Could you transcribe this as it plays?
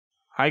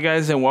Hi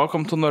guys and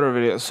welcome to another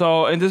video.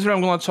 So in this video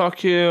I'm gonna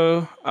talk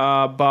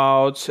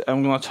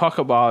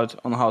about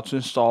on how to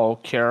install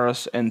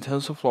Keras and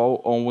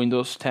TensorFlow on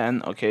Windows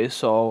 10. Okay,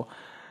 so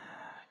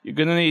you're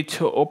gonna need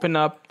to open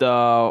up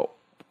the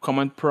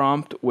command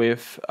prompt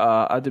with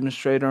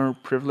administrator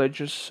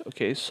privileges.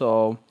 Okay,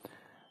 so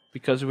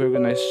because we're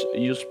gonna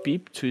use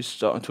pip to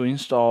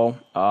install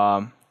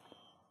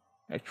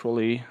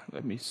actually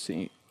let me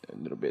see a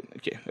little bit.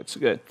 Okay, that's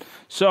good.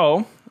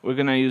 So we're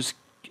gonna use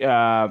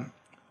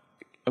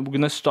we're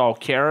gonna install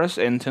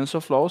Keras and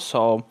TensorFlow.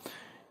 So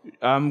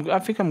I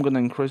think I'm gonna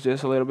increase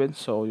this a little bit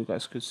so you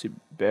guys could see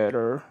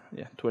better.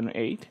 Yeah,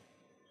 28.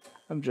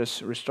 I'm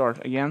just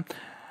restart again.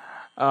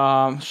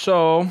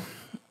 So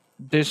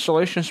the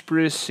installation is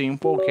pretty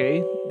simple.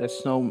 Okay,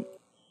 that's no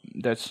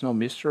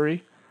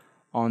mystery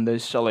on the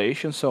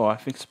installation. So I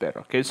think it's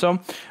better. Okay, so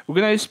we're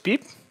gonna use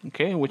pip.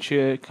 Okay, which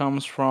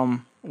comes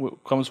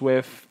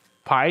with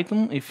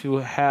Python. If you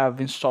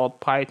have installed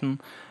Python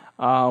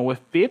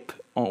with pip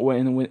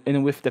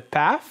and with the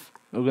path,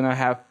 we're gonna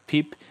have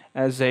pip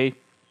as a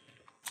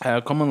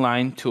command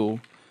line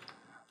tool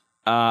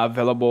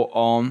available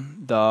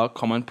on the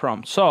command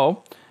prompt.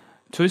 So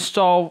to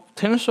install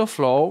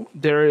TensorFlow,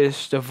 there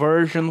is the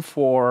version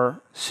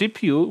for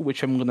CPU,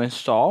 which I'm gonna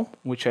install,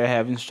 which I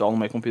have installed on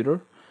my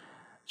computer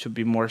to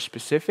be more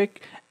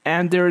specific,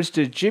 and there is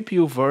the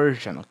GPU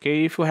version.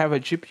 Okay, if you have a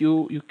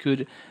GPU, you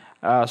could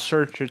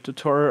search a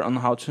tutorial on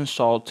how to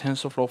install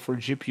TensorFlow for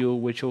GPU,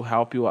 which will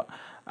help you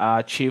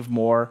achieve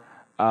more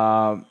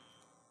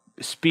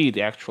speed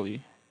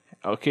actually.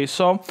 Okay,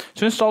 so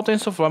to install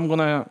TensorFlow, I'm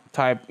gonna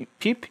type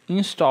pip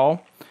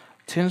install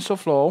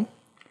TensorFlow.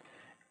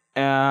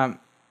 I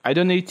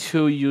don't need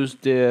to use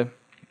this.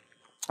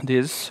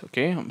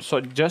 Okay,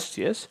 so just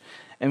yes.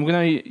 I'm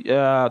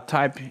gonna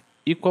type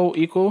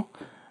equal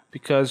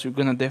because we're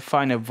gonna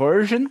define a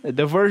version.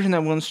 The version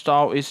I'm gonna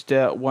install is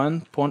the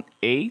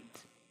 1.8.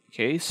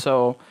 Okay,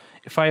 so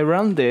if I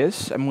run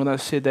this, I'm gonna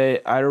see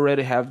that I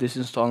already have this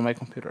installed on my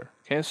computer.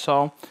 Okay,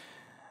 so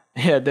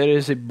yeah, there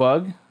is a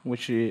bug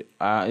which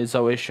is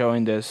always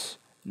showing this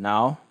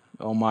now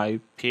on my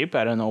pip.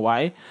 I don't know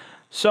why.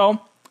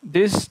 So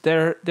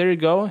there you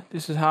go.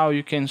 This is how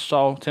you can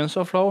install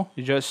TensorFlow.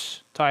 You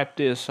just type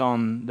this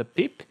on the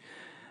pip.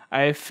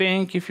 I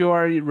think if you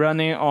are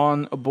running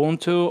on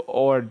Ubuntu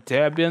or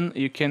Debian,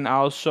 you can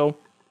also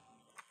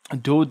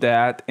do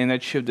that and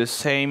achieve the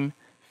same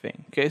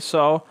thing. Okay,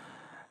 so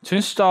to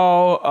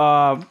install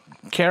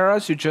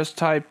Keras, you just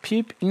type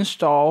pip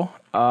install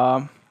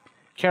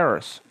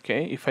Keras.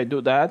 Okay, if I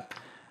do that,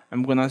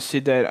 I'm gonna see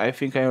that I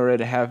think I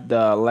already have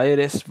the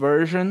latest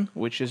version,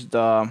 which is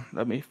the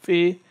let me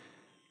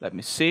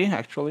see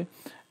actually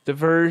the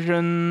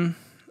version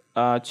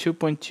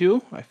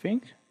 2.2, I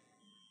think,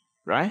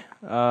 right?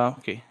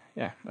 Okay,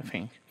 yeah, I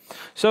think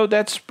so.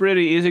 That's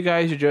pretty easy,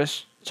 guys. You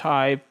just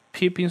type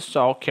pip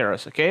install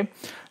Keras. Okay,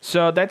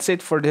 so that's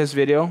it for this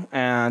video,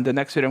 and the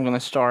next video I'm gonna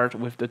start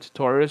with the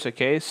tutorials.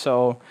 Okay,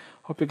 so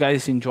hope you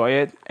guys enjoy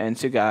it and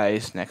see you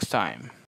guys next time.